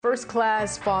First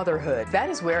Class Fatherhood. That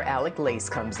is where Alec Lace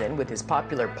comes in with his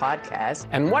popular podcast.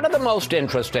 And one of the most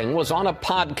interesting was on a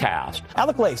podcast.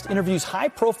 Alec Lace interviews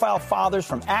high-profile fathers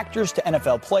from actors to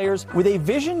NFL players with a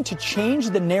vision to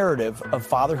change the narrative of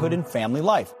fatherhood and family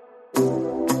life.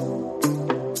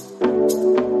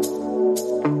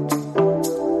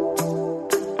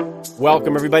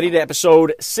 Welcome, everybody, to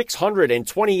episode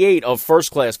 628 of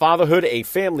First Class Fatherhood, a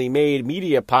family-made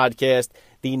media podcast.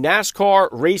 The NASCAR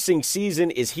racing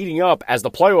season is heating up as the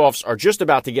playoffs are just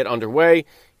about to get underway.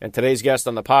 And today's guest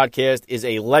on the podcast is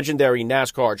a legendary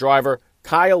NASCAR driver.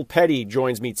 Kyle Petty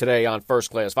joins me today on First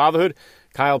Class Fatherhood.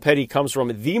 Kyle Petty comes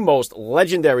from the most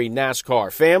legendary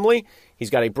NASCAR family.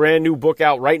 He's got a brand new book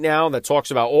out right now that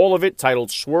talks about all of it, titled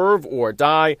Swerve or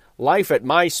Die, Life at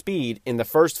My Speed in the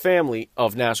First Family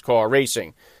of NASCAR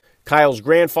Racing. Kyle's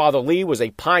grandfather, Lee, was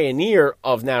a pioneer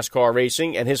of NASCAR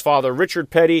racing, and his father, Richard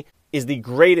Petty, is the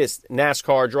greatest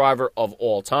NASCAR driver of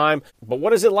all time. But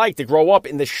what is it like to grow up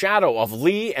in the shadow of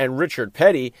Lee and Richard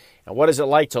Petty? And what is it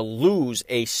like to lose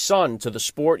a son to the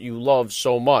sport you love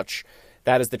so much?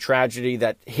 That is the tragedy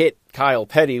that hit Kyle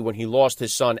Petty when he lost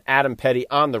his son, Adam Petty,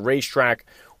 on the racetrack.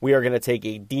 We are going to take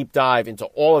a deep dive into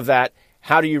all of that.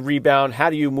 How do you rebound? How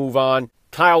do you move on?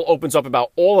 Kyle opens up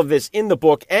about all of this in the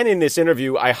book and in this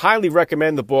interview. I highly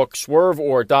recommend the book, Swerve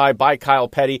or Die by Kyle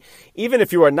Petty. Even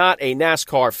if you are not a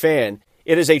NASCAR fan,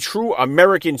 it is a true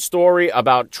American story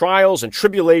about trials and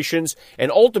tribulations and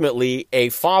ultimately a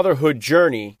fatherhood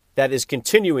journey that is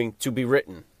continuing to be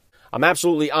written. I'm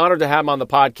absolutely honored to have him on the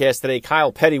podcast today.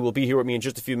 Kyle Petty will be here with me in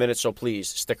just a few minutes, so please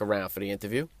stick around for the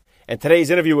interview. And today's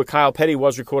interview with Kyle Petty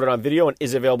was recorded on video and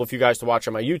is available for you guys to watch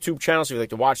on my YouTube channel. So if you'd like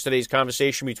to watch today's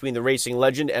conversation between the racing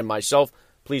legend and myself,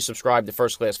 please subscribe to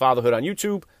First Class Fatherhood on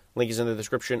YouTube. Link is in the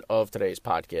description of today's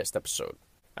podcast episode.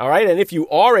 All right, and if you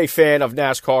are a fan of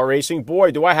NASCAR racing,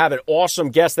 boy, do I have an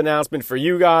awesome guest announcement for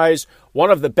you guys. One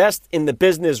of the best in the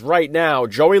business right now,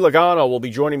 Joey Logano, will be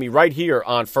joining me right here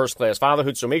on First Class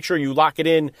Fatherhood. So make sure you lock it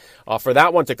in for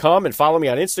that one to come, and follow me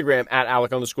on Instagram at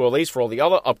Alec_Lace for all the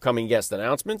other upcoming guest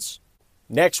announcements.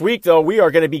 Next week, though, we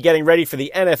are going to be getting ready for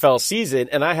the NFL season,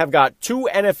 and I have got two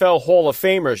NFL Hall of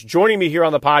Famers joining me here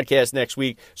on the podcast next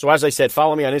week. So as I said,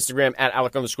 follow me on Instagram at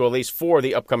Alec_Lace for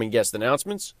the upcoming guest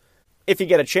announcements. If you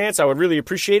get a chance, I would really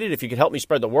appreciate it if you could help me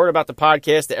spread the word about the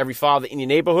podcast to every father in your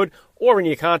neighborhood or in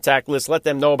your contact list. Let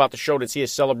them know about the show that's here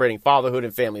celebrating fatherhood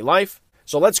and family life.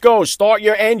 So let's go. Start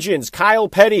your engines. Kyle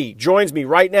Petty joins me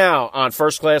right now on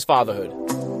First Class Fatherhood.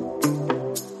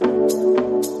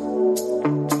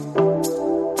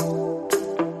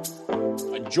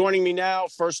 Joining me now,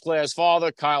 First Class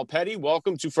Father Kyle Petty.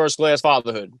 Welcome to First Class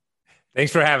Fatherhood.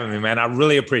 Thanks for having me, man. I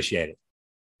really appreciate it.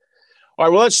 All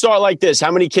right, well, let's start like this.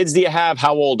 How many kids do you have?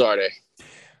 How old are they?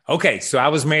 Okay, so I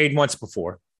was married once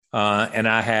before, and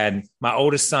I had my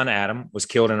oldest son, Adam, was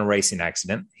killed in a racing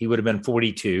accident. He would have been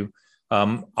 42.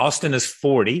 Austin is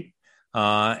 40,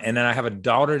 and then I have a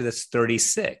daughter that's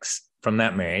 36 from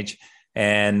that marriage.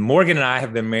 And Morgan and I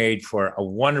have been married for a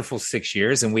wonderful 6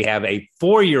 years, and we have a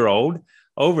 4-year-old,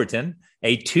 Overton,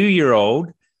 a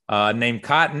 2-year-old named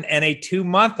Cotton, and a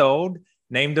 2-month-old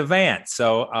named Avant.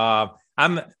 So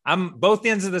I'm both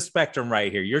ends of the spectrum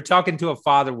right here. You're talking to a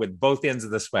father with both ends of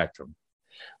the spectrum.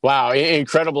 Wow,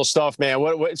 incredible stuff, man.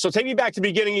 So take me back to the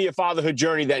beginning of your fatherhood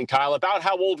journey then, Kyle. About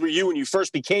how old were you when you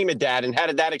first became a dad, and how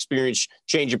did that experience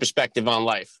change your perspective on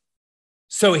life?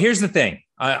 So here's the thing.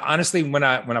 Honestly, when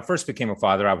I first became a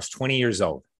father, I was 20 years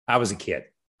old. I was a kid.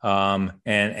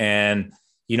 And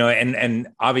you know, and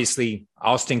obviously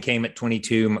Austin came at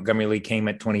 22, Montgomery Lee came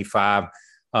at 25.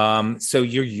 So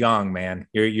you're young, man.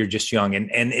 You're just young, and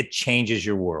it changes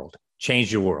your world.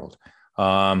 Change your world.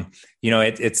 You know,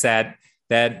 it's that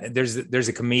there's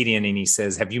a comedian, and he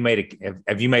says, "Have you made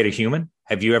a human?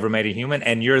 Have you ever made a human?"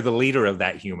 And you're the leader of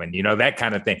that human. You know, that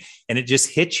kind of thing, and it just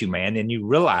hits you, man, and you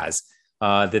realize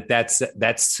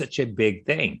that's such a big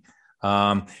thing.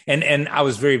 And I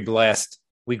was very blessed.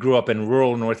 We grew up in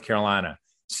rural North Carolina,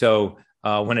 so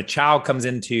when a child comes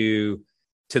into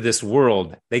this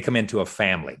world, they come into a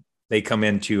family. They come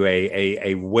into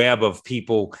a web of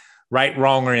people, right,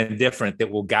 wrong, or indifferent,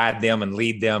 that will guide them and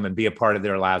lead them and be a part of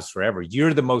their lives forever.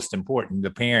 You're the most important,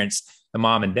 the parents, the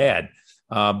mom and dad.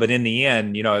 But in the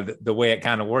end, you know, the way it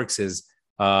kind of works is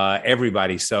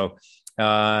everybody. So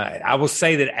I will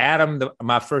say that Adam,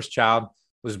 my first child,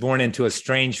 was born into a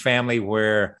strange family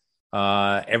where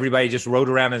everybody just rode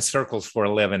around in circles for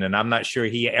a living. And I'm not sure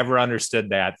he ever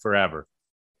understood that forever.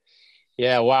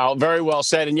 Yeah, wow. Very well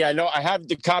said. And yeah, I know I have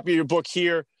the copy of your book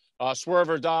here, Swerve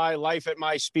or Die, Life at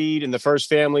My Speed in the First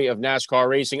Family of NASCAR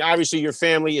Racing. Obviously, your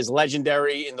family is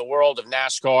legendary in the world of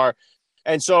NASCAR.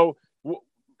 And so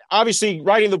obviously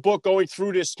writing the book, going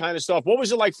through this kind of stuff, what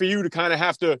was it like for you to kind of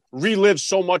have to relive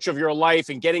so much of your life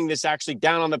and getting this actually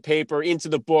down on the paper into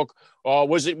the book?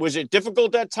 Was it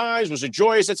difficult at times? Was it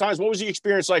joyous at times? What was the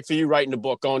experience like for you writing the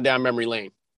book, going down memory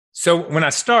lane? So when I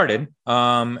started,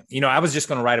 I was just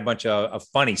going to write a bunch of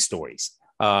funny stories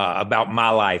about my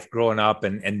life growing up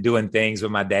and doing things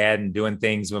with my dad and doing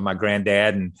things with my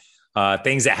granddad and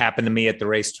things that happened to me at the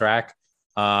racetrack.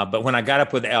 But when I got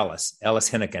up with Ellis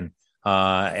Henican,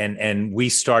 and we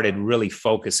started really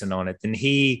focusing on it, and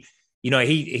he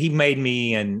made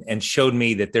me and showed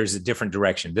me that there's a different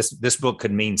direction. This book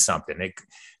could mean something,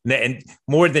 and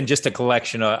more than just a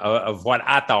collection of what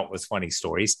I thought was funny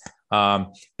stories, that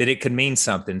it could mean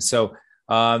something. So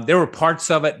there were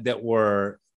parts of it that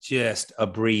were just a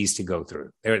breeze to go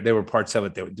through. There were parts of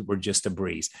it that were just a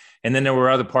breeze. And then there were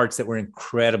other parts that were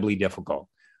incredibly difficult,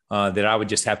 that I would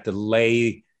just have to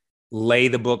lay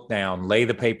the book down, lay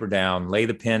the paper down, lay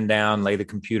the pen down, lay the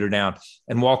computer down,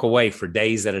 and walk away for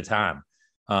days at a time.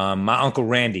 My uncle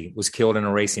Randy was killed in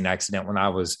a racing accident when I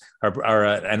was, or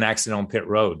an accident on pit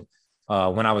road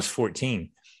when I was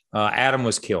 14. Adam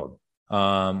was killed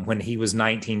when he was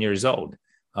 19 years old,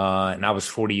 and I was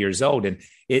 40 years old. And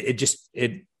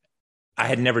I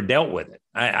had never dealt with it.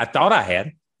 I thought I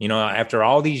had, after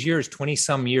all these years, 20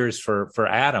 some years for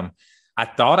Adam, I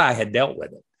thought I had dealt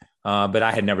with it. But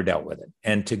I had never dealt with it.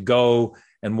 And to go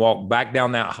and walk back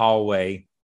down that hallway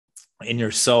in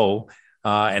your soul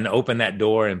and open that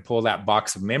door and pull that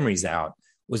box of memories out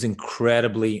was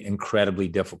incredibly, incredibly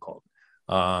difficult.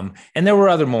 And there were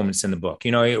other moments in the book.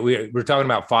 We're talking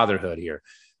about fatherhood here.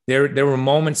 There were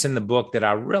moments in the book that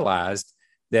I realized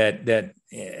that,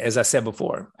 as I said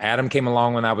before, Adam came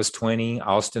along when I was 20.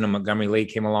 Austin and Montgomery Lee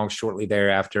came along shortly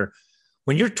thereafter.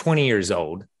 When you're 20 years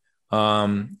old,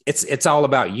 it's all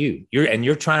about you.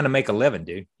 You're trying to make a living,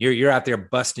 dude. You're out there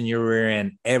busting your rear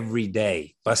end every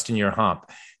day, busting your hump,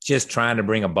 just trying to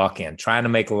bring a buck in, trying to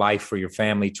make life for your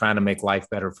family, trying to make life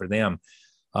better for them.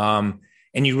 And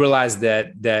you realize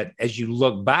that as you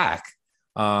look back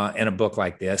in a book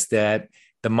like this, that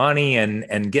the money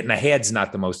and getting ahead's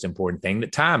not the most important thing.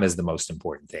 That time is the most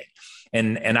important thing.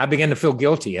 And I began to feel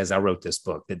guilty as I wrote this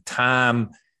book. That time,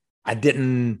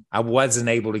 I wasn't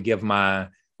able to give my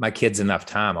kids enough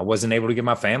time. I wasn't able to give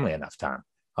my family enough time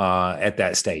at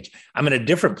that stage. I'm in a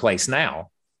different place now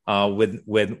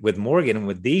with Morgan and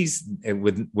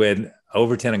with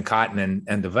Overton and Cotton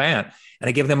and Devant, and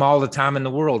I give them all the time in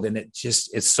the world, and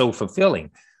it's so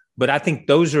fulfilling. But I think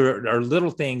those are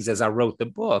little things as I wrote the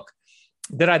book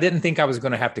that I didn't think I was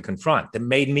going to have to confront, that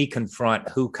made me confront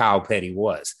who Kyle Petty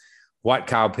was, what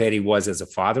Kyle Petty was as a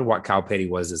father, what Kyle Petty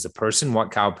was as a person,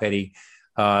 what Kyle Petty,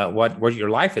 what your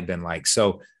life had been like.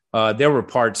 So there were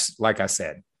parts, like I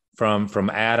said, from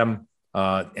Adam,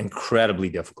 incredibly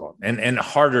difficult and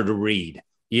harder to read.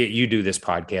 You do this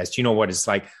podcast, you know what it's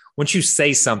like. Once you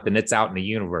say something, it's out in the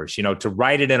universe. To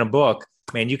write it in a book,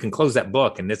 man, you can close that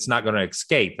book and it's not going to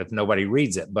escape if nobody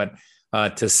reads it. But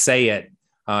to say it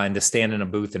and to stand in a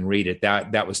booth and read it,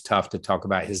 that was tough, to talk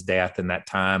about his death in that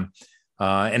time.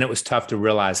 And it was tough to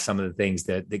realize some of the things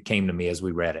that came to me as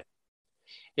we read it.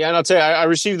 Yeah, and I'll tell you, I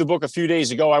received the book a few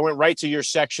days ago. I went right to your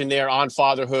section there on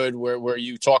fatherhood, where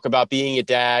you talk about being a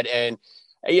dad. And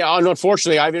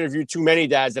unfortunately, I've interviewed too many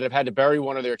dads that have had to bury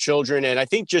one of their children. And I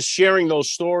think just sharing those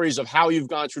stories of how you've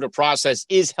gone through the process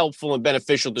is helpful and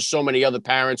beneficial to so many other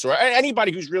parents or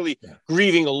anybody who's really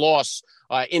grieving a loss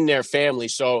in their family.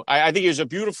 So I think it was a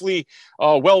beautifully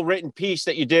well-written piece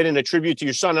that you did in a tribute to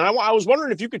your son. And I was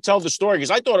wondering if you could tell the story,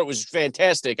 because I thought it was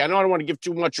fantastic. I know I don't want to give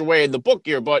too much away in the book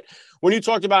here, but when you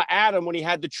talked about Adam, when he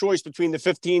had the choice between the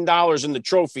 $15 and the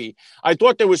trophy, I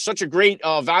thought there was such a great,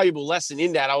 valuable lesson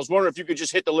in that. I was wondering if you could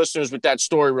just hit the listeners with that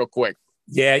story real quick.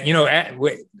 Yeah,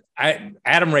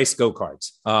 Adam raced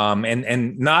go-karts,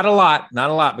 and not a lot,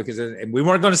 because we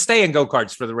weren't going to stay in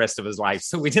go-karts for the rest of his life.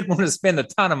 So we didn't want to spend a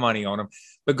ton of money on them.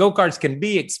 But go-karts can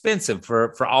be expensive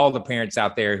for all the parents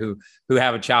out there who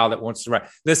have a child that wants to ride.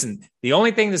 Listen, the only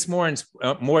thing that's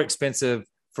more expensive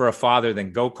for a father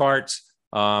than go-karts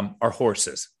are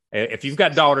horses. If you've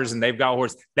got daughters and they've got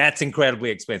horses, that's incredibly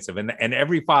expensive. And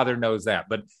every father knows that.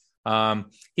 But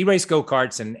he raced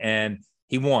go-karts and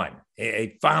he won.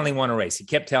 He finally won a race. He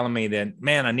kept telling me that,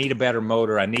 man, I need a better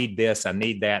motor. I need this. I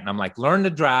need that. And I'm like, learn to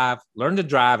drive,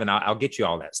 and I'll get you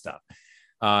all that stuff.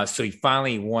 So he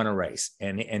finally won a race,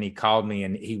 and he called me,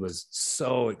 and he was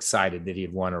so excited that he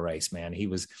had won a race, man. He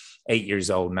was 9 years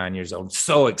old,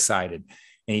 so excited.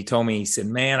 And he told me, he said,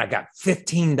 man, I got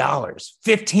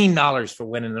 $15 for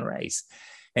winning the race.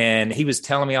 And he was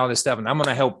telling me all this stuff, and I'm going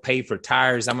to help pay for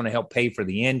tires. I'm going to help pay for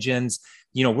the engines.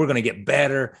 We're going to get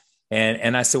better.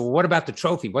 And I said, well, what about the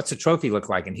trophy? What's the trophy look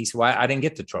like? And he said, well, I didn't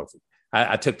get the trophy.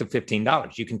 I took the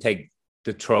 $15. You can take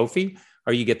the trophy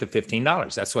or you get the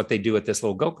 $15. That's what they do at this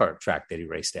little go-kart track that he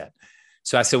raced at.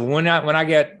 So I said, well, when I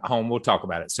get home, we'll talk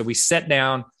about it. So we sat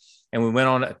down and we went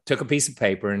on, took a piece of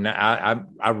paper, and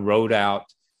I wrote out,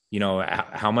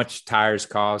 how much tires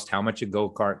cost, how much a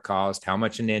go-kart cost, how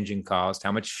much an engine cost,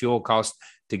 how much fuel cost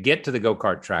to get to the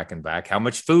go-kart track and back, how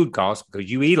much food costs because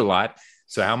you eat a lot.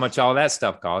 So how much all that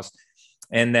stuff costs.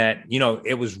 And that,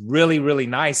 it was really, really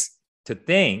nice to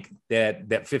think that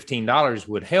 $15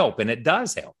 would help. And it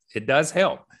does help. It does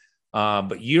help.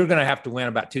 But you're going to have to win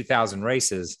about 2,000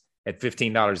 races at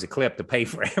 $15 a clip to pay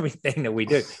for everything that we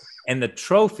do. And the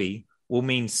trophy will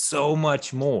mean so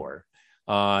much more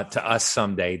to us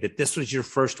someday that this was your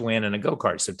first win in a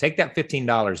go-kart. So take that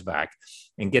 $15 back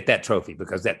and get that trophy,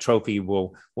 because that trophy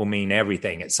will mean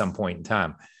everything at some point in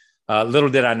time. Little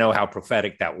did I know how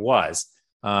prophetic that was,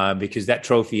 because that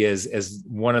trophy is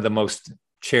one of the most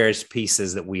cherished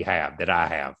pieces that I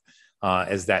have,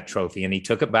 is that trophy. And he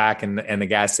took it back, and the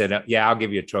guy said, yeah, I'll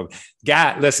give you a trophy.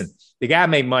 The guy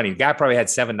made money. The guy probably had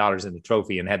 $7 in the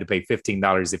trophy and had to pay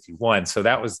 $15 if he won. So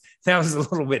that was a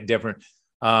little bit different.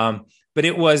 But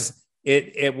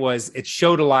it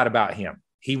showed a lot about him.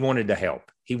 He wanted to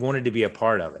help. He wanted to be a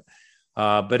part of it.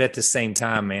 But at the same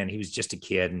time, man, he was just a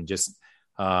kid, and just,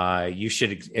 you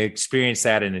should experience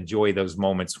that and enjoy those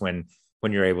moments when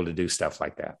you're able to do stuff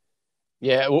like that.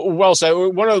 Yeah, well said.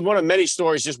 One of many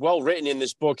stories just well written in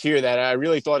this book here that I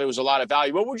really thought it was a lot of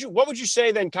value. What would you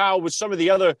say then, Kyle, with some of the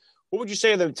other, what would you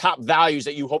say are the top values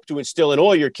that you hope to instill in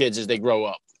all your kids as they grow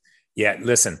up? Yeah,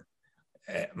 listen,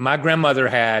 my grandmother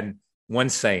had one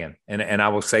saying, and I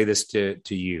will say this to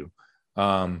you.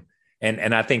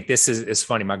 And I think this is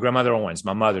funny. My grandmother Owens,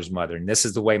 my mother's mother, and this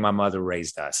is the way my mother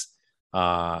raised us.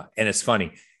 And it's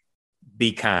funny.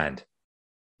 Be kind.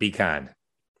 Be kind.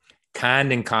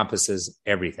 Kind encompasses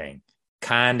everything.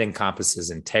 Kind encompasses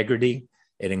integrity.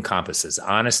 It encompasses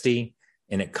honesty,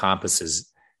 and it encompasses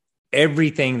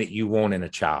everything that you want in a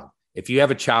child. If you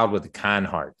have a child with a kind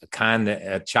heart,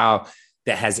 a child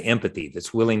that has empathy,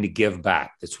 that's willing to give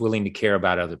back, that's willing to care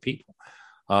about other people.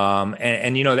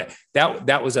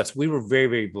 That was us. We were very,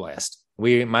 very blessed.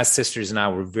 My sisters and I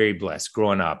were very blessed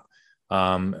growing up.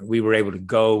 We were able to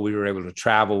go, we were able to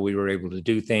travel, we were able to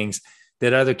do things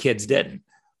that other kids didn't.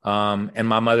 And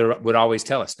my mother would always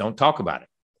tell us, don't talk about it.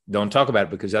 Don't talk about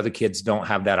it, because other kids don't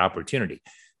have that opportunity.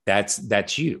 That's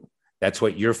you. That's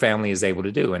what your family is able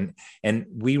to do. And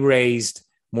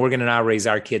Morgan and I raised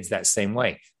our kids that same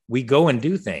way. We go and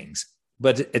do things,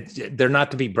 but they're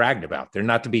not to be bragged about. They're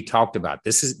not to be talked about.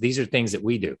 These are things that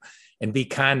we do. And be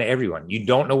kind to everyone. You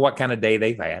don't know what kind of day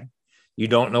they've had. You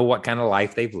don't know what kind of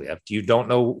life they've lived. You don't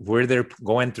know where they're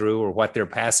going through or what they're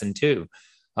passing to.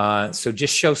 So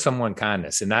just show someone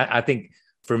kindness. And I think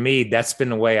for me, that's been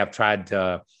the way I've tried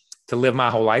to live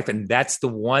my whole life. And that's the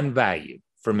one value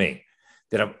for me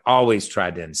that I've always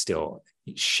tried to instill.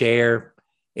 Share.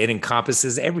 It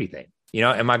encompasses everything,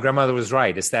 and my grandmother was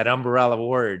right. It's that umbrella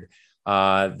word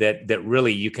that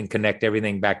really you can connect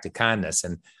everything back to kindness.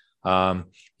 And, I'm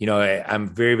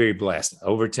very, very blessed.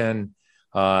 Overton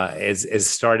has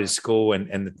started school,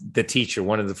 and the teacher,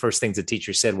 one of the first things the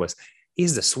teacher said was,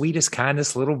 he's the sweetest,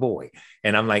 kindest little boy.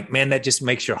 And I'm like, man, that just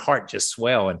makes your heart just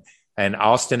swell. And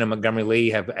Austin and Montgomery Lee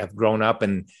have grown up,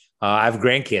 and I have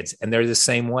grandkids, and they're the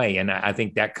same way. And I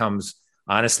think that comes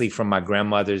honestly from my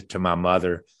grandmother to my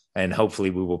mother, and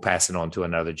hopefully we will pass it on to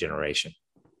another generation.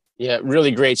 Yeah,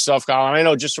 really great stuff, Colin. I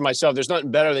know just for myself, there's nothing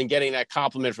better than getting that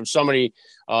compliment from somebody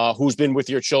who's been with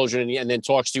your children and then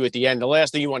talks to you at the end. The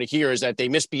last thing you want to hear is that they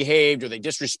misbehaved or they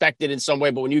disrespected in some way.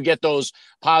 But when you get those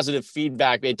positive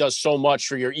feedback, it does so much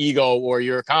for your ego or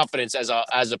your confidence as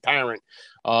a parent.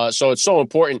 So it's so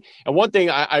important. And one thing,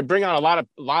 I bring on a lot of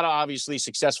obviously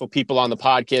successful people on the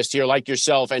podcast here, like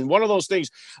yourself. And one of those things,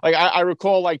 like I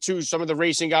recall, some of the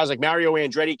racing guys, like Mario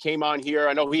Andretti came on here.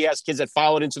 I know he has kids that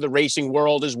followed into the racing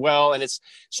world as well. And it's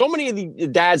so many of the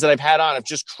dads that I've had on have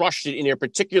just crushed it in their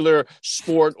particular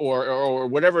sport or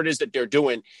whatever it is that they're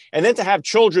doing. And then to have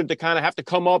children to kind of have to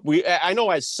come up. I know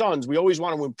as sons, we always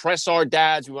want to impress our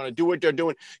dads. We want to do what they're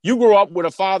doing. You grew up with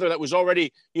a father that was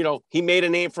already, he made a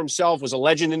name for himself, was a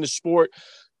legend in the sport.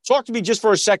 Talk to me just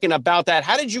for a second about that.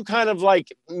 How did you kind of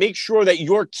make sure that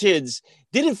your kids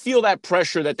didn't feel that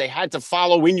pressure that they had to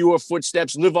follow in your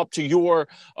footsteps, live up to your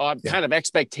kind of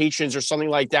expectations or something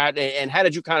like that? And how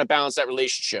did you kind of balance that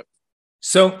relationship?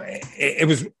 So it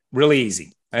was really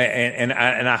easy. And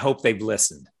I hope they've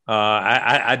listened.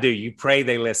 I do. You pray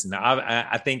they listen.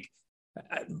 I think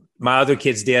my other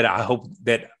kids did. I hope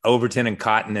that Overton and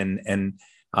Cotton and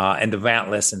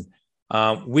Devant listen.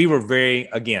 we were very,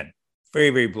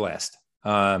 very blessed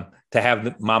to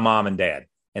have my mom and dad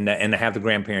and to have the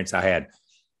grandparents I had.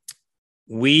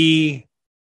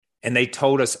 And they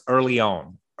told us early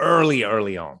on, when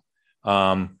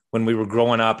we were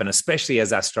growing up, and especially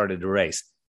as I started to race,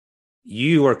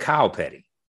 you are Kyle Petty.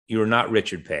 You are not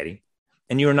Richard Petty,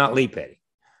 and you are not Lee Petty.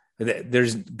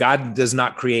 God does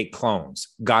not create clones.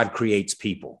 God creates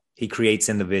people. He creates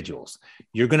individuals.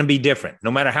 You're going to be different. No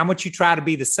matter how much you try to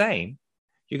be the same,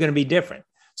 you're going to be different.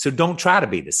 So don't try to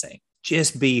be the same.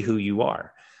 Just be who you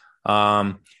are.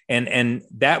 And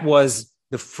that was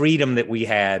the freedom that we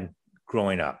had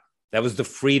growing up. That was the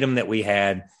freedom that we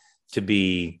had to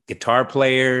be guitar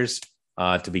players,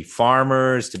 to be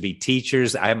farmers, to be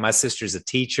teachers. My sister's a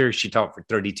teacher. She taught for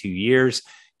 32 years,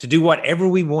 to do whatever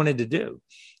we wanted to do,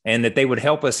 and that they would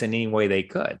help us in any way they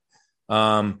could.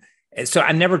 So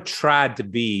I never tried to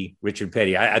be Richard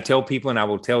Petty. I tell people, and I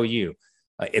will tell you,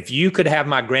 if you could have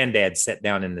my granddad sit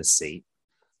down in this seat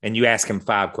and you ask him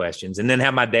 5 questions, and then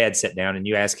have my dad sit down and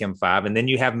you ask him 5, and then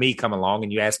you have me come along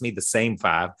and you ask me the same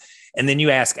 5, and then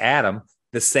you ask Adam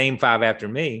the same 5 after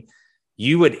me,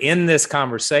 you would end this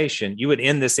conversation, you would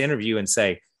end this interview and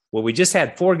say, well, we just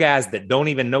had 4 guys that don't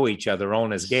even know each other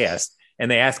on as guests,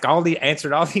 and they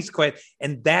answered all these questions.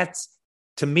 And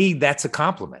to me, that's a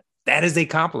compliment. That is a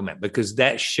compliment, because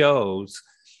that shows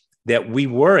that we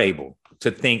were able to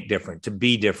think different, to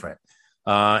be different.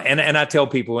 And I tell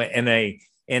people in a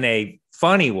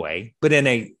funny way, but in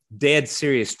a dead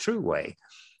serious, true way.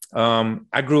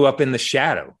 I grew up in the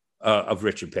shadow of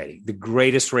Richard Petty, the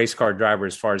greatest race car driver,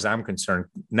 as far as I'm concerned,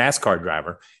 NASCAR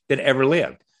driver that ever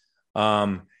lived.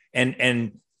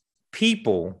 And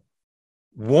people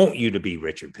want you to be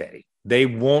Richard Petty. They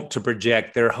want to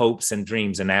project their hopes and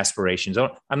dreams and aspirations.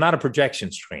 I'm not a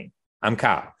projection screen. I'm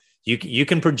Kyle. You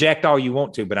can project all you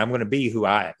want to, but I'm going to be who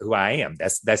I am.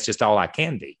 That's just all I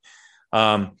can be.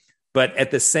 But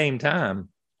at the same time,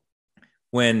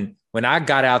 when I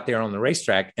got out there on the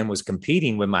racetrack and was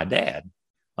competing with my dad,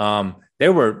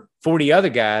 there were 40 other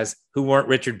guys who weren't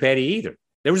Richard Petty either.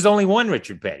 There was only one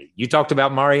Richard Petty. You talked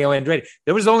about Mario Andretti.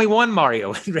 There was only one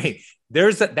Mario Andretti.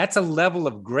 That's a level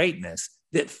of greatness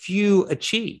that few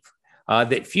achieve.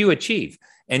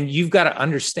 And you've got to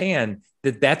understand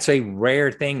that that's a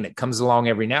rare thing that comes along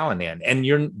every now and then.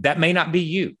 And that may not be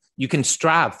you. You can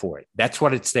strive for it. That's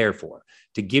what it's there for,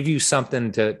 to give you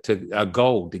something to a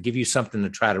goal, to give you something to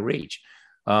try to reach.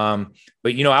 But,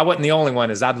 I wasn't the only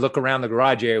one. As I'd look around the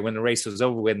garage area when the race was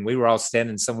over with, and we were all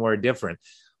standing somewhere different.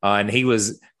 And he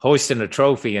was hoisting a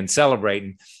trophy and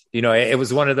celebrating. It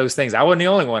was one of those things. I wasn't the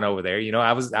only one over there.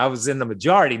 I was in the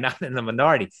majority, not in the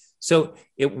minority. So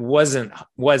it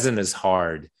wasn't as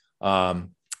hard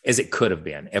as it could have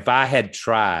been. If I had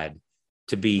tried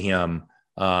to be him,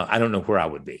 I don't know where I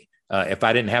would be. If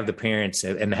I didn't have the parents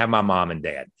and have my mom and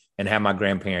dad and have my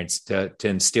grandparents to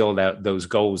instill those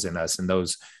goals in us and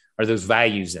those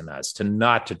values in us,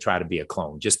 to try to be a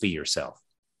clone, just be yourself.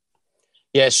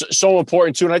 Yeah, so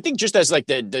important too. And I think just as like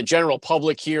the general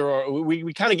public here, or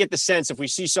we kind of get the sense if we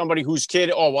see somebody whose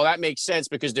kid, oh, well, that makes sense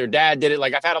because their dad did it.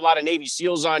 Like I've had a lot of Navy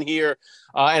SEALs on here.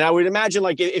 And I would imagine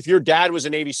like if your dad was a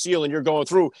Navy SEAL and you're going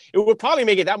through, it would probably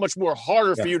make it that much more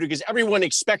harder for you because everyone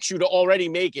expects you to already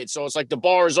make it. So it's like the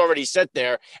bar is already set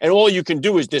there and all you can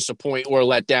do is disappoint or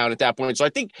let down at that point. So I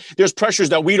think there's pressures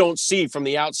that we don't see from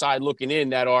the outside looking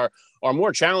in that are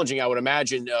more challenging, I would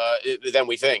imagine, than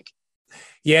we think.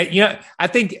 Yeah, I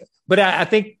think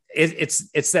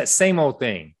it's that same old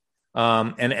thing.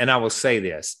 And I will say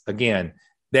this again,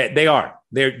 that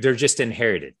they're just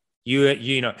inherited.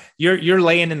 You're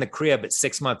laying in the crib at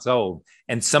 6 months old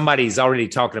and somebody's already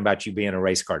talking about you being a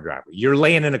race car driver. You're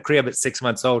laying in a crib at 6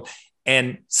 months old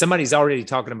and somebody's already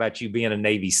talking about you being a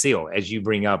Navy SEAL as you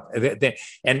bring up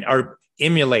and are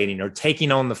emulating or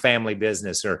taking on the family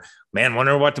business or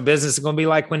wonder what the business is going to be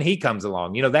like when he comes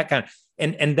along, that kind of,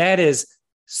 and that is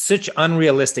such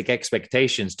unrealistic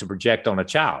expectations to project on a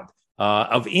child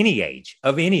of any age.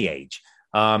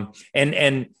 And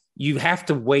you have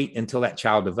to wait until that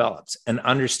child develops and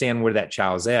understand where that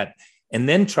child's at, and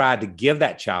then try to give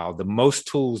that child the most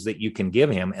tools that you can give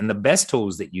him and the best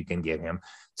tools that you can give him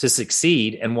to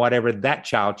succeed in whatever that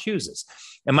child chooses.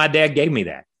 And my dad gave me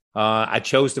that. I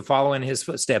chose to follow in his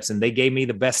footsteps, and they gave me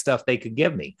the best stuff they could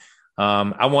give me.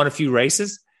 I won a few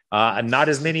races. Not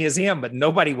as many as him, but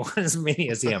nobody won as many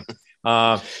as him.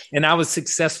 And I was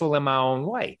successful in my own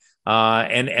way.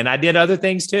 And I did other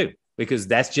things too, because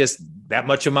that's just that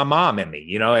much of my mom in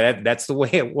me. That's the way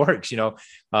it works.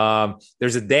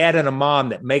 There's a dad and a mom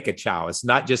that make a child. It's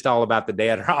not just all about the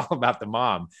dad or all about the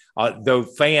mom. Though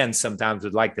fans sometimes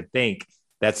would like to think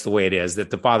that's the way it is, that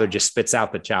the father just spits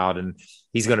out the child and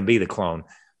he's going to be the clone.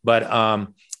 But,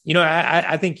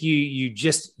 I think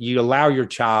you allow your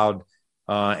child,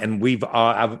 and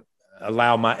I've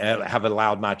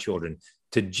allowed my children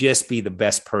to just be the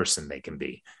best person they can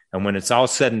be. And when it's all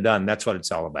said and done, that's what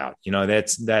it's all about.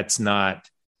 That's not,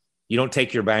 you don't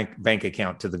take your bank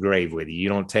account to the grave with you. You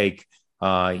don't take,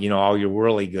 all your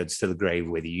worldly goods to the grave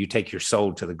with you. You take your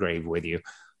soul to the grave with you.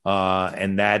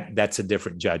 And that's a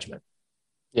different judgment.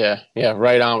 Yeah,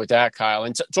 right on with that, Kyle.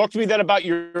 And talk to me then about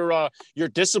your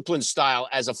discipline style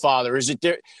as a father. Is it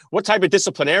what type of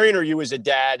disciplinarian are you as a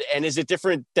dad, and is it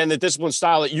different than the discipline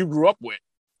style that you grew up with?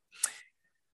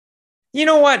 You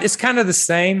know what? It's kind of the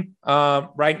same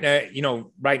right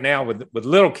now with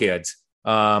little kids,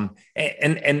 and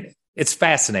it's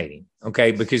fascinating.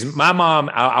 Okay, because my mom,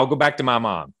 I'll go back to my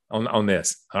mom on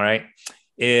this. All right,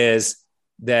 is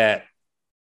that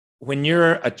when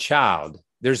you're a child,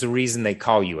 there's a reason they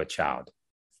call you a child,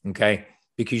 okay?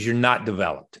 Because you're not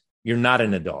developed. You're not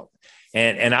an adult.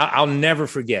 And I'll never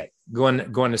forget going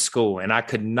to school, and I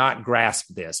could not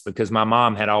grasp this because my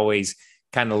mom had always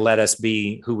kind of let us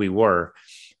be who we were.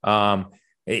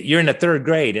 You're in the third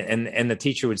grade, and the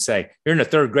teacher would say, you're in the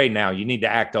third grade now. You need to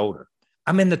act older.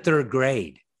 I'm in the third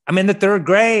grade.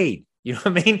 You know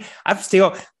what I mean?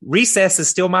 Recess is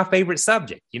still my favorite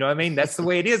subject. You know what I mean? That's the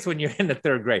way it is when you're in the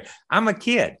third grade. I'm a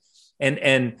kid.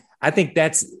 And I think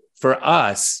that's for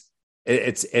us.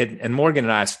 And Morgan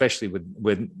and I, especially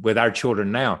with our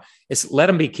children now, it's let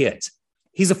them be kids.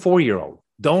 He's a 4-year-old.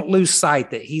 Don't lose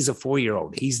sight that he's a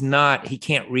 4-year-old. He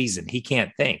can't reason. He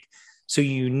can't think. So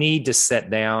you need to sit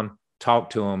down,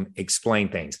 talk to him, explain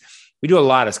things. We do a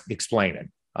lot of explaining.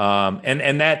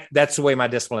 And that's the way my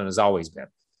discipline has always been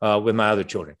with my other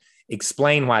children.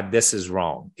 Explain why this is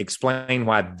wrong. Explain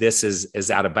why this is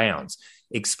out of bounds.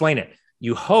 Explain it.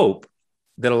 You hope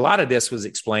that a lot of this was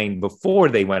explained before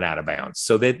they went out of bounds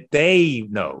so that they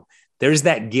know there's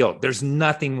that guilt. There's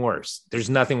nothing worse.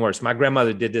 My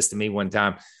grandmother did this to me one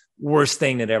time. Worst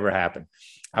thing that ever happened.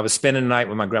 I was spending the night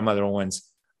with my grandmother once,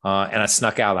 and I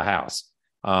snuck out of the house.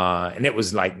 And it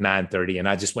was like 9:30, and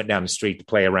I just went down the street to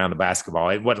play around the basketball.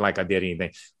 It wasn't like I did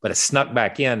anything, but I snuck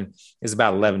back in. It was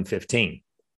about 11:15,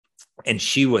 and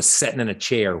she was sitting in a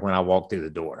chair when I walked through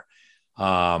the door.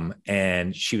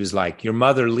 And she was like, your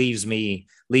mother leaves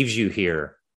you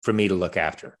here for me to look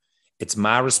after. It's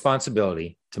my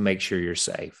responsibility to make sure you're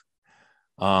safe.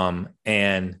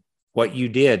 And what you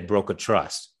did broke a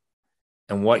trust,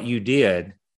 and what you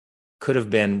did could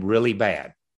have been really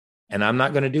bad. And I'm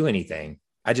not going to do anything.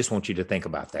 I just want you to think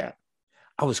about that.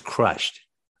 I was crushed.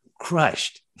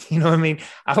 You know what I mean?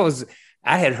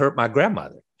 I had hurt my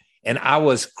grandmother, and I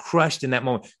was crushed in that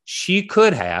moment. She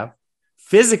could have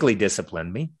physically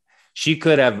disciplined me. She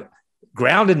could have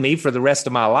grounded me for the rest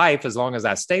of my life as long as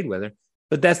I stayed with her.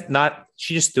 But that's not,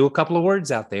 she just threw a couple of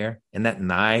words out there in that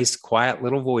nice, quiet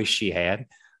little voice she had.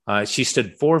 She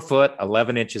stood 4 foot,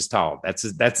 11 inches tall.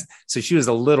 So she was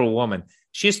a little woman.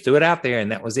 She just threw it out there,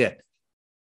 and that was it.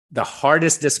 The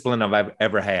hardest discipline I've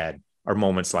ever had are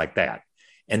moments like that.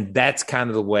 And that's kind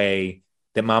of the way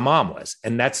that my mom was.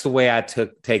 And that's the way I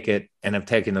take it and have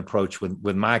taken the approach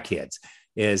with my kids.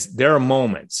 Is there are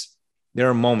moments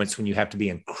when you have to be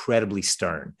incredibly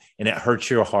stern, and it hurts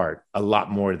your heart a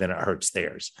lot more than it hurts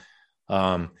theirs.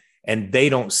 And they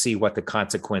don't see what the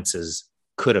consequences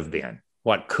could have been,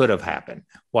 what could have happened,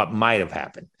 what might have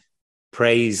happened.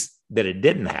 Praise that it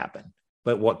didn't happen,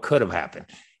 but what could have happened.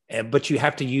 But you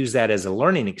have to use that as a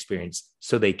learning experience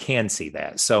so they can see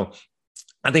that. So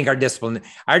I think our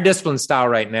discipline style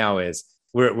right now is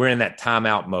we're in that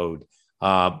timeout mode.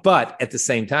 But at the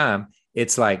same time,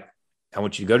 it's like, I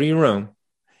want you to go to your room.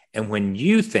 And when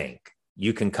you think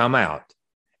you can come out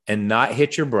and not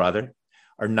hit your brother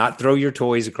or not throw your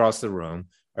toys across the room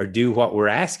or do what we're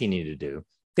asking you to do,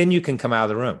 then you can come out of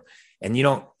the room. And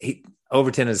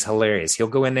Overton is hilarious. He'll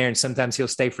go in there and sometimes he'll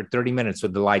stay for 30 minutes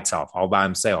with the lights off all by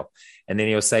himself. And then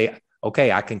he'll say,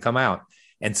 okay, I can come out.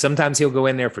 And sometimes he'll go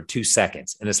in there for 2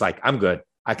 seconds. And it's like, I'm good.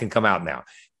 I can come out now.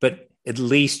 But at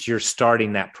least you're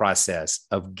starting that process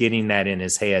of getting that in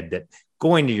his head that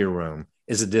going to your room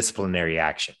is a disciplinary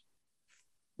action.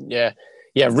 Yeah.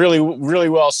 Yeah, really, really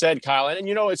well said, Kyle. And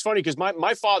it's funny because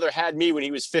my father had me when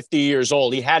he was 50 years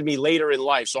old. He had me later in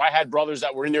life. So I had brothers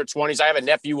that were in their 20s. I have a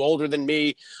nephew older than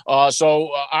me. And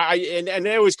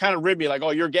they always kind of rib me like, oh,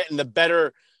 you're getting the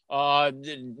better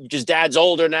because dad's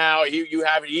older now. You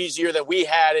have it easier than we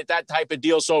had it, that type of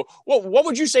deal. So what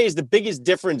would you say is the biggest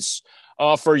difference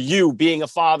for you being a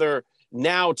father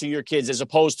now to your kids as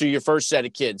opposed to your first set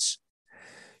of kids?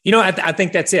 I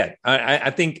think that's it. I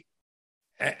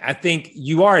think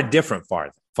you are a different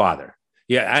father.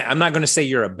 I'm not going to say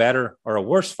you're a better or a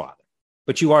worse father,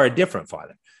 but you are a different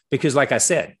father. Because like I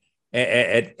said,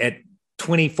 at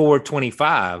 24,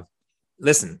 25,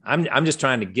 listen, I'm just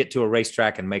trying to get to a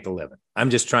racetrack and make a living. I'm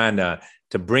just trying to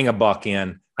bring a buck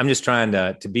in. I'm just trying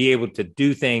to be able to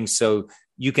do things so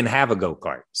you can have a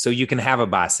go-kart, so you can have a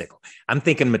bicycle. I'm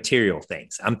thinking material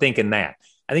things. I'm thinking that.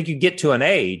 I think you get to an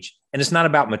age, and it's not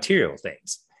about material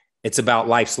things. It's about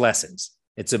life's lessons.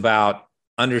 It's about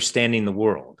understanding the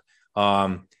world.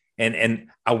 And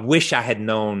I wish I had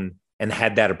known and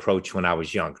had that approach when I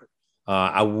was younger.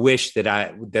 I wish that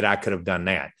I could have done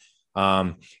that.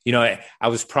 I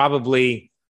was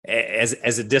probably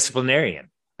as a disciplinarian.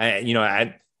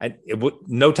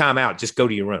 No time out. Just go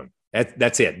to your room.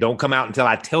 That's it. Don't come out until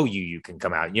I tell you can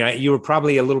come out. You were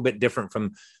probably a little bit different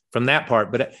from that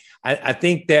part, but I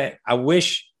think that I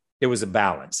wish there was a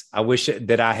balance. I wish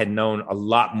that I had known a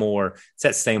lot more. It's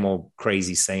that same old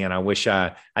crazy saying. I wish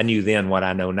I knew then what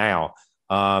I know now.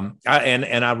 And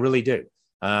I really do.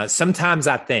 Sometimes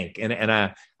I think, and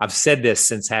I've said this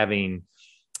since having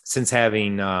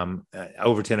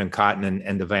Overton and Cotton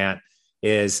and Devant,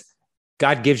 is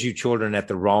God gives you children at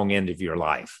the wrong end of your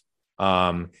life.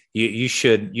 You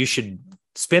should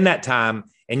spend that time,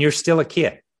 and you're still a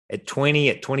kid at 20,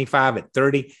 at 25, at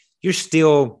 30. You're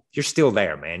still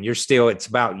there, man. It's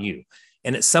about you.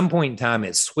 And at some point in time,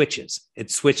 it switches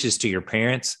to your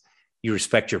parents. You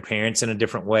respect your parents in a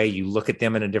different way. You look at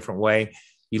them in a different way.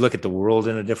 You look at the world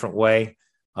in a different way.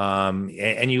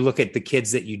 And you look at the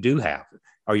kids that you do have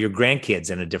or your grandkids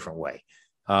in a different way.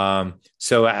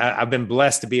 So I've been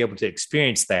blessed to be able to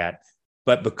experience that.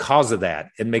 But because of that,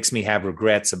 it makes me have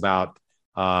regrets about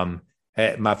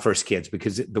my first kids,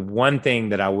 because the one thing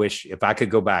that I wish, if I could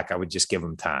go back, I would just give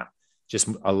them time, just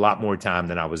a lot more time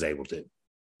than I was able to.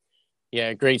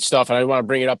 Yeah, great stuff. And I want to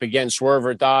bring it up again. Swerve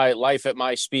or Die, life at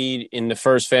my speed in the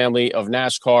first family of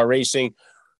NASCAR racing.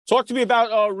 Talk to me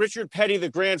about Richard Petty, the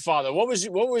grandfather. What was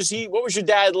your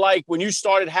dad like when you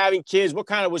started having kids? What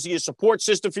kind of, was he a support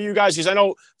system for you guys? Because I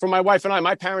know from my wife and I,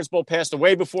 my parents both passed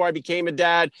away before I became a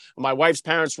dad. My wife's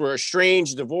parents were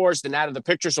estranged, divorced, and out of the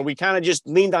picture. So we kind of just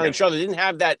leaned on each other. Didn't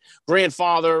have that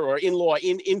grandfather or in-law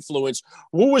influence.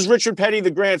 Who was Richard Petty,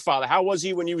 the grandfather? How was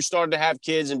he when you started to have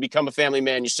kids and become a family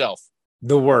man yourself?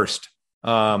 The worst.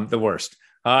 And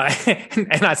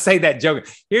I say that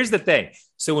joking. Here's the thing.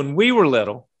 So when we were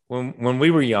little, when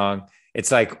we were young,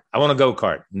 it's like, I want a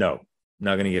go-kart. No,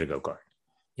 not going to get a go-kart.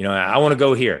 I want to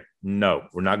go here. No,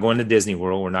 we're not going to Disney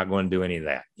World. We're not going to do any of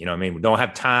that. You know what I mean? We don't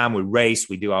have time. We race.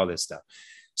 We do all this stuff.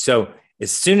 So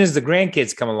as soon as the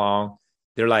grandkids come along,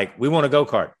 they're like, we want a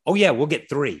go-kart. Oh yeah, we'll get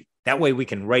 3. That way we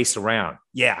can race around.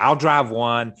 Yeah, I'll drive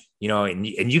one, and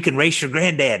you can race your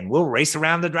granddad and we'll race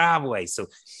around the driveway. So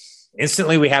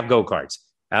instantly we have go-karts.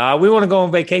 We want to go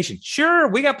on vacation. Sure,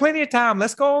 we got plenty of time.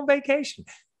 Let's go on vacation.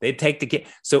 They'd take the kid.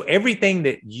 So everything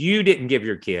that you didn't give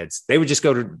your kids, they would just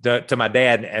go to my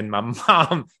dad and my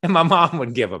mom, and my mom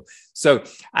would give them. So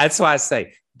that's why I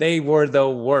say they were the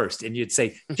worst. And you'd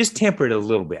say, just temper it a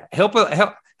little bit. Help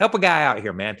a guy out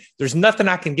here, man. There's nothing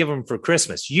I can give them for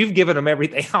Christmas. You've given them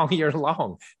everything all year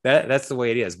long. That's the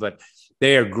way it is. But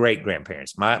they are great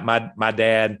grandparents. My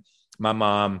dad, my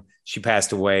mom, she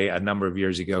passed away a number of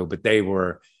years ago, but they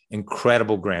were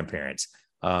incredible grandparents.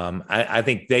 I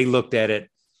think they looked at it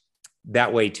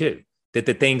that way too, that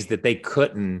the things that they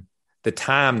couldn't, the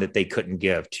time that they couldn't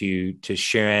give to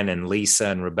Sharon and Lisa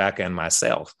and Rebecca and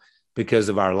myself because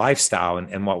of our lifestyle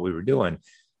and what we were doing,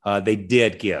 they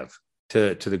did give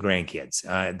to the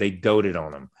grandkids. They doted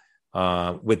on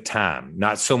them with time,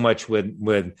 not so much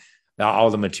with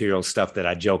all the material stuff that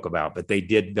I joke about, but they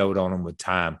did dote on them with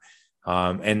time.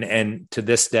 And to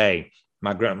this day,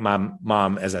 my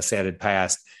mom, as I said, had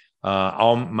passed.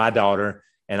 All my daughter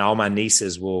and all my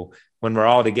nieces will, when we're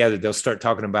all together, they'll start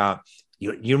talking about,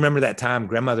 you remember that time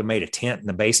grandmother made a tent in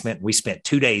the basement? We spent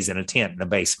 2 days in a tent in the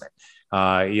basement,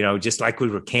 just like we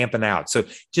were camping out. So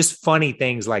just funny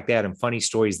things like that and funny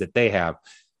stories that they have.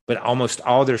 But almost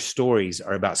all their stories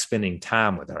are about spending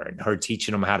time with her and her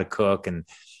teaching them how to cook and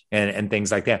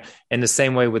things like that. And the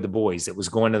same way with the boys, it was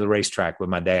going to the racetrack with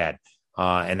my dad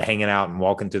and hanging out and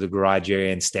walking through the garage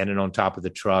area and standing on top of the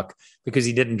truck because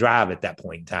he didn't drive at that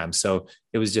point in time. So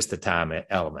it was just a time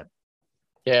element.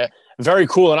 Yeah, very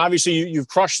cool. And obviously you've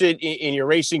crushed it in your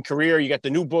racing career. You got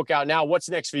the new book out now. What's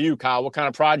next for you, Kyle? What kind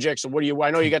of projects? And I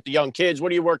know you got the young kids.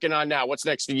 What are you working on now? What's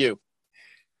next for you?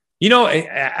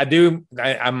 I do.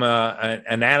 I'm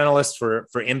an analyst for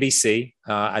NBC.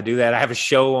 I do that. I have a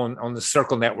show on the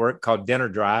Circle Network called Dinner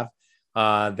Drive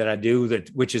that I do,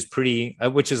 which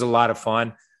is a lot of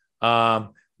fun.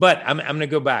 But I'm going to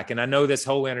go back, and I know this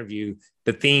whole interview,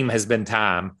 the theme has been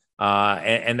time.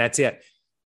 And that's it.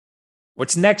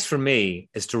 What's next for me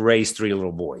is to raise 3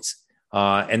 little boys.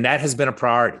 And that has been a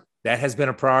priority. That has been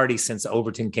a priority since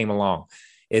Overton came along,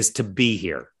 is to be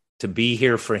here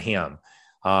for him.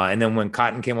 And then when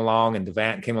Cotton came along and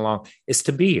Devant came along, is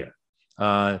to be here.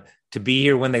 To be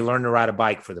here when they learn to ride a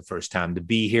bike for the first time, to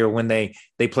be here when they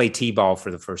play t-ball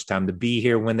for the first time, to be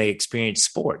here when they experience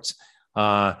sports.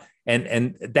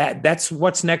 And that's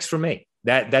what's next for me.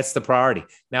 That's the priority.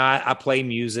 Now I play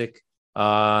music,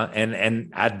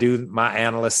 and I do my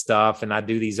analyst stuff, and I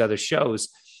do these other shows,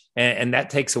 and that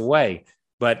takes away.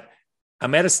 But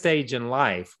I'm at a stage in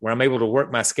life where I'm able to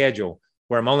work my schedule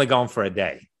where I'm only gone for a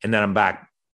day, and then I'm back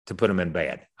to put them in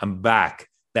bed. I'm back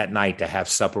that night to have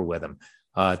supper with them,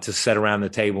 to sit around the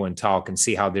table and talk and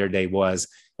see how their day was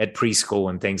at preschool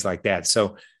and things like that.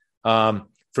 So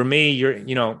for me,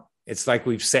 it's like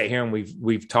we've sat here and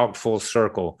we've talked full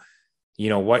circle.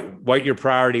 What your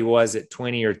priority was at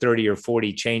 20 or 30 or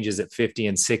 40 changes at 50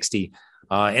 and 60,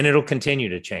 and it'll continue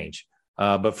to change.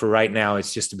 But for right now,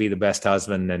 it's just to be the best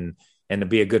husband and to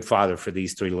be a good father for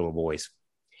these 3 little boys.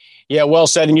 Yeah, well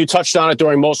said. And you touched on it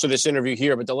during most of this interview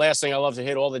here. But the last thing I love to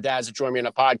hit all the dads that join me on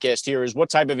a podcast here is, what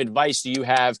type of advice do you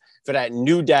have for that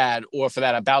new dad or for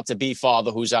that about to be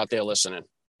father who's out there listening?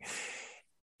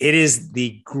 It is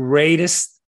the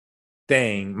greatest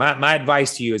thing. My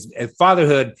advice to you is,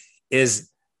 fatherhood is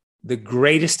the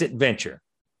greatest adventure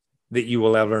that you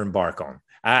will ever embark on.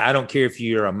 I don't care if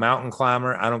you're a mountain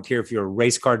climber. I don't care if you're a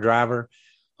race car driver.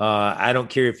 I don't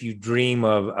care if you dream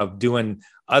of doing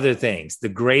other things. The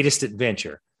greatest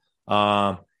adventure.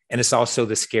 And it's also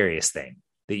the scariest thing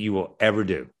that you will ever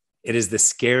do. It is the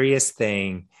scariest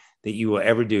thing that you will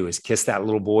ever do, is kiss that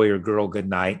little boy or girl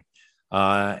goodnight,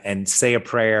 and say a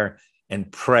prayer and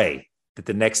pray that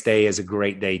the next day is a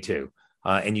great day too.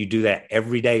 And you do that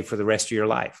every day for the rest of your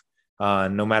life,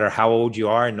 no matter how old you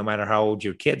are and no matter how old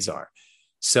your kids are.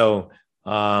 So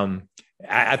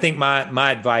I think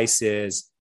my advice is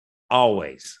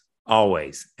always,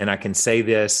 and I can say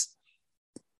this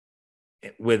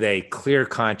with a clear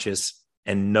conscience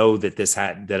and know that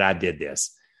that I did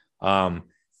this,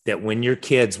 that when your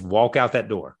kids walk out that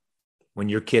door,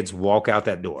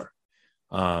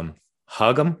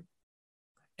 hug them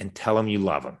and tell them you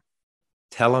love them.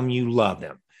 Tell them you love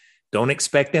them. Don't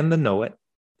expect them to know it.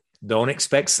 Don't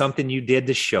expect something you did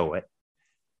to show it.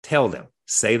 Tell them,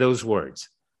 say those words.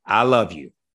 I love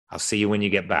you. I'll see you when you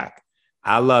get back.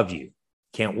 I love you.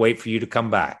 Can't wait for you to come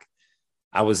back.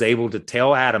 I was able to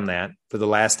tell Adam that for the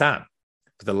last time.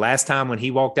 For the last time when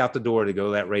he walked out the door to go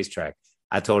to that racetrack,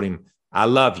 I told him, I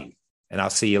love you and I'll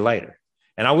see you later.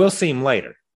 And I will see him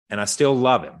later. And I still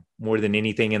love him more than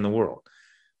anything in the world.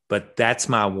 But that's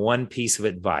my one piece of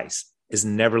advice, is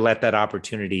never let that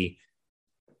opportunity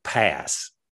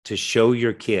pass to show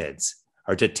your kids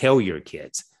or to tell your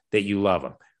kids that you love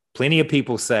them. Plenty of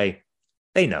people say,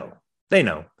 they know.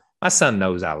 My son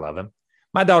knows I love him.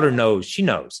 My daughter knows, she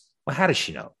knows. Well, how does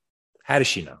she know?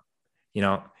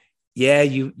 Yeah,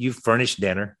 you furnish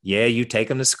dinner. Yeah, you take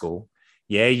them to school.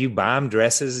 Yeah, you buy them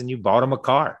dresses and you bought them a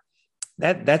car.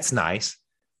 That's nice,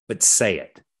 but say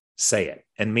it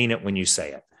and mean it when you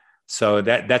say it. So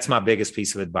that's my biggest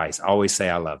piece of advice. Always say,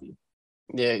 I love you.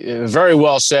 Yeah, very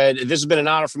well said. This has been an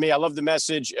honor for me. I love the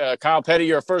message. Kyle Petty,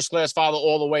 you're a first-class father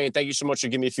all the way. And thank you so much for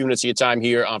giving me a few minutes of your time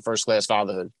here on First Class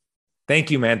Fatherhood.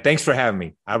 Thank you, man. Thanks for having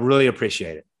me. I really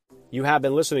appreciate it. You have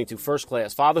been listening to First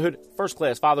Class Fatherhood. First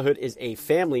Class Fatherhood is a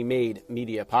family-made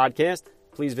media podcast.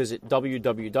 Please visit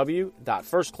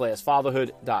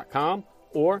www.firstclassfatherhood.com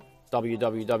or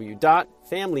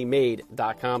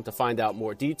www.familymade.com to find out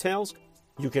more details.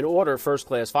 You can order First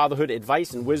Class Fatherhood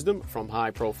advice and wisdom from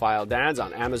high-profile dads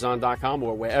on Amazon.com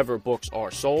or wherever books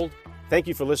are sold. Thank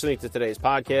you for listening to today's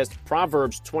podcast.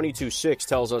 Proverbs 22:6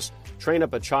 tells us, train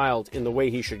up a child in the way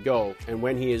he should go, and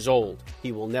when he is old,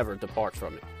 he will never depart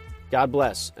from it. God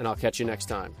bless, and I'll catch you next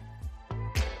time.